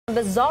A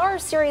bizarre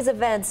series of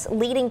events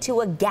leading to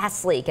a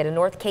gas leak at a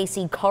North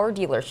KC car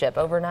dealership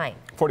overnight.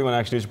 41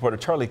 Action News reporter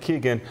Charlie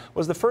Keegan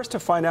was the first to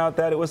find out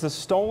that it was the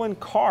stolen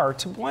car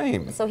to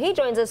blame. So he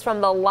joins us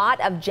from the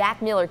lot of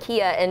Jack Miller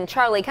Kia. And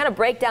Charlie, kind of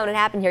break down what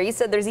happened here. You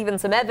said there's even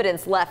some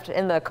evidence left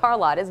in the car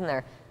lot, isn't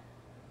there?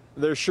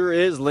 There sure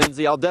is,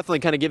 Lindsay. I'll definitely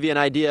kind of give you an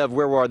idea of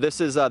where we are.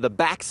 This is the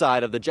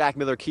backside of the Jack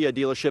Miller Kia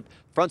dealership.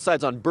 Front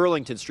side's on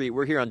Burlington Street.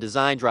 We're here on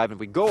Design Drive. And if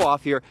we go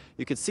off here,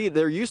 you can see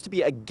there used to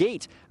be a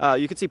gate.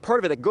 You can see part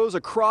of it that goes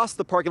across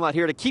the parking lot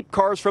here to keep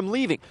cars from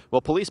leaving. Well,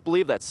 police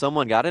believe that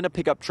someone got in a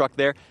pickup truck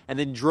there and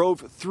then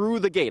drove through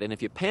the gate. And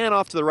if you pan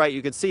off to the right,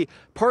 you can see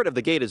part of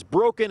the gate is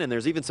broken, and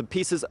there's even some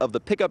pieces of the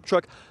pickup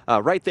truck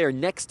right there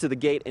next to the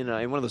gate in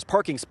one of those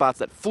parking spots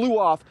that flew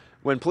off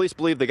when police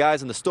believe the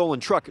guys in the stolen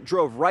truck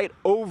drove right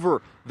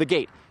over the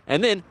gate.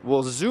 And then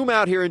we'll zoom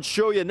out here and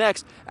show you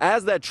next,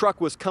 as that truck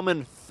was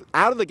coming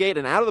out of the gate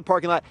and out of the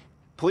parking lot,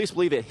 police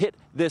believe it hit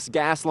this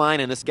gas line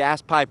and this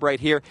gas pipe right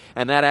here,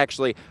 and that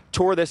actually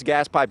tore this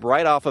gas pipe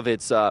right off of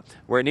its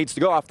where it needs to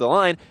go off the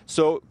line.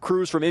 So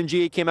crews from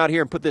NKC came out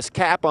here and put this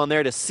cap on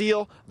there to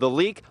seal the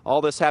leak.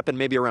 All this happened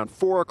maybe around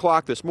 4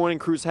 o'clock this morning.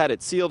 Crews had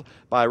it sealed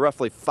by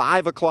roughly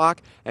 5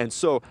 o'clock. And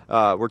so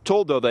we're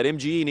told, though, that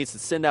NKC needs to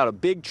send out a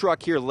big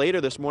truck here later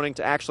this morning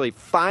to actually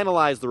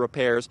finalize the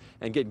repairs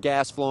and get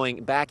gas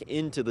flowing back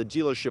into the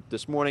dealership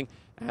this morning.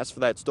 As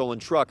for that stolen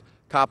truck,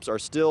 cops are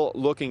still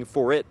looking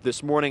for it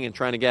this morning and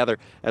trying to gather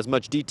as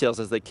much details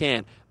as they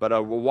can. But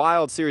a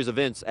wild series of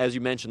events, as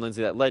you mentioned,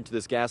 Lindsay, that led to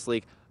this gas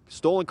leak.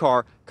 Stolen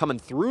car coming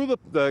through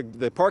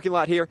the parking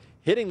lot here,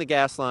 hitting the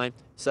gas line,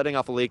 setting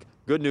off a leak.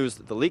 Good news,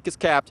 the leak is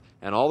capped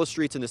and all the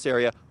streets in this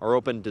area are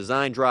open.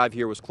 Design Drive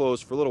here was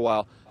closed for a little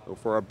while.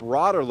 For a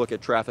broader look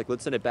at traffic,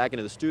 let's send it back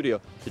into the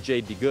studio to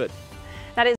Jade Be Good.